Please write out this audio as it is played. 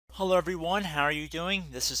Hello everyone, how are you doing?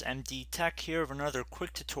 This is MD Tech here with another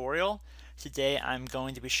quick tutorial. Today I'm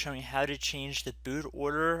going to be showing you how to change the boot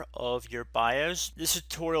order of your BIOS. This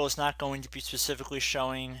tutorial is not going to be specifically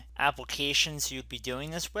showing applications you'd be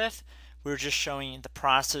doing this with. We're just showing the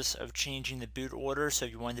process of changing the boot order. So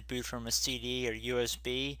if you want to boot from a CD or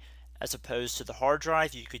USB as opposed to the hard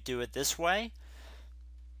drive, you could do it this way.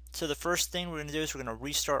 So the first thing we're going to do is we're going to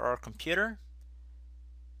restart our computer.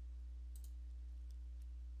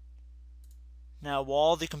 Now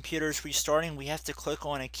while the computer is restarting, we have to click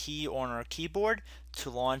on a key on our keyboard to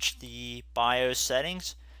launch the BIOS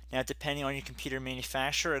settings. Now depending on your computer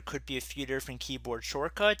manufacturer, it could be a few different keyboard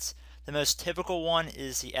shortcuts. The most typical one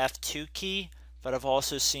is the F2 key, but I've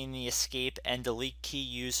also seen the escape and delete key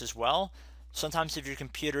used as well. Sometimes if your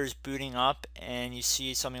computer is booting up and you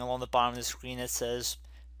see something along the bottom of the screen that says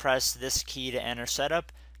press this key to enter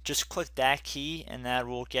setup, just click that key and that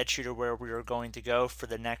will get you to where we are going to go for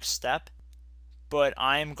the next step. But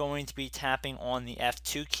I'm going to be tapping on the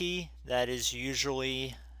F2 key. That is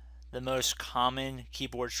usually the most common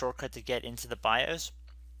keyboard shortcut to get into the BIOS.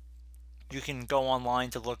 You can go online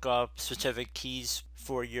to look up specific keys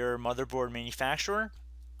for your motherboard manufacturer.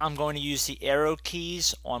 I'm going to use the arrow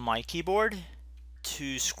keys on my keyboard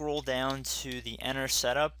to scroll down to the enter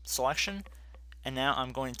setup selection, and now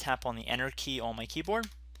I'm going to tap on the enter key on my keyboard.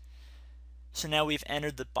 So now we've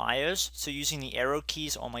entered the BIOS. So using the arrow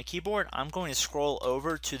keys on my keyboard, I'm going to scroll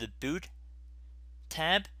over to the boot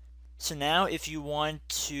tab. So now if you want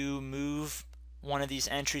to move one of these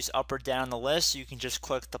entries up or down the list, you can just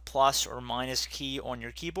click the plus or minus key on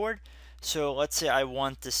your keyboard. So let's say I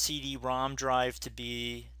want the CD-ROM drive to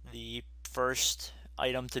be the first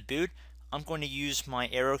item to boot. I'm going to use my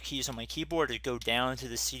arrow keys on my keyboard to go down to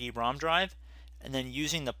the CD-ROM drive, and then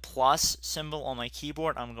using the plus symbol on my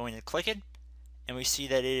keyboard, I'm going to click it. And we see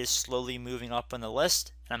that it is slowly moving up on the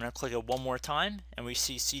list. And I'm going to click it one more time, and we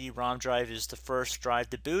see CD-ROM drive is the first drive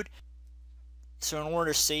to boot. So in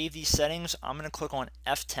order to save these settings, I'm going to click on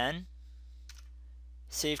F10,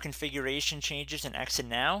 save configuration changes, and exit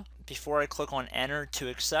now. Before I click on enter to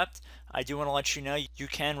accept, I do want to let you know you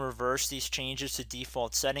can reverse these changes to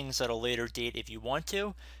default settings at a later date if you want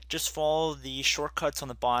to. Just follow the shortcuts on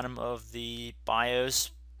the bottom of the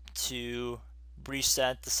BIOS to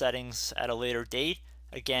reset the settings at a later date,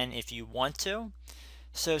 again if you want to.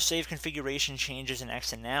 So save configuration changes and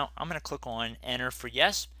exit now. I'm going to click on enter for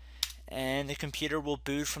yes, and the computer will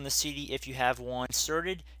boot from the CD if you have one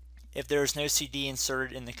inserted. If there is no CD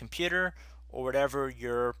inserted in the computer, or whatever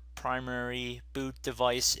your primary boot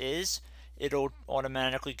device is, it'll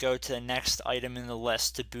automatically go to the next item in the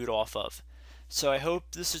list to boot off of. So I hope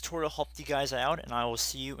this tutorial helped you guys out, and I will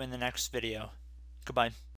see you in the next video. Goodbye.